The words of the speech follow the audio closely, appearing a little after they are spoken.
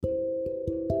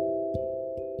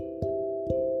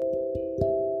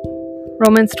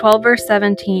Romans 12, verse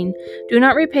 17. Do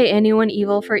not repay anyone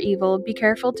evil for evil. Be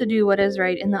careful to do what is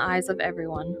right in the eyes of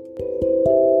everyone.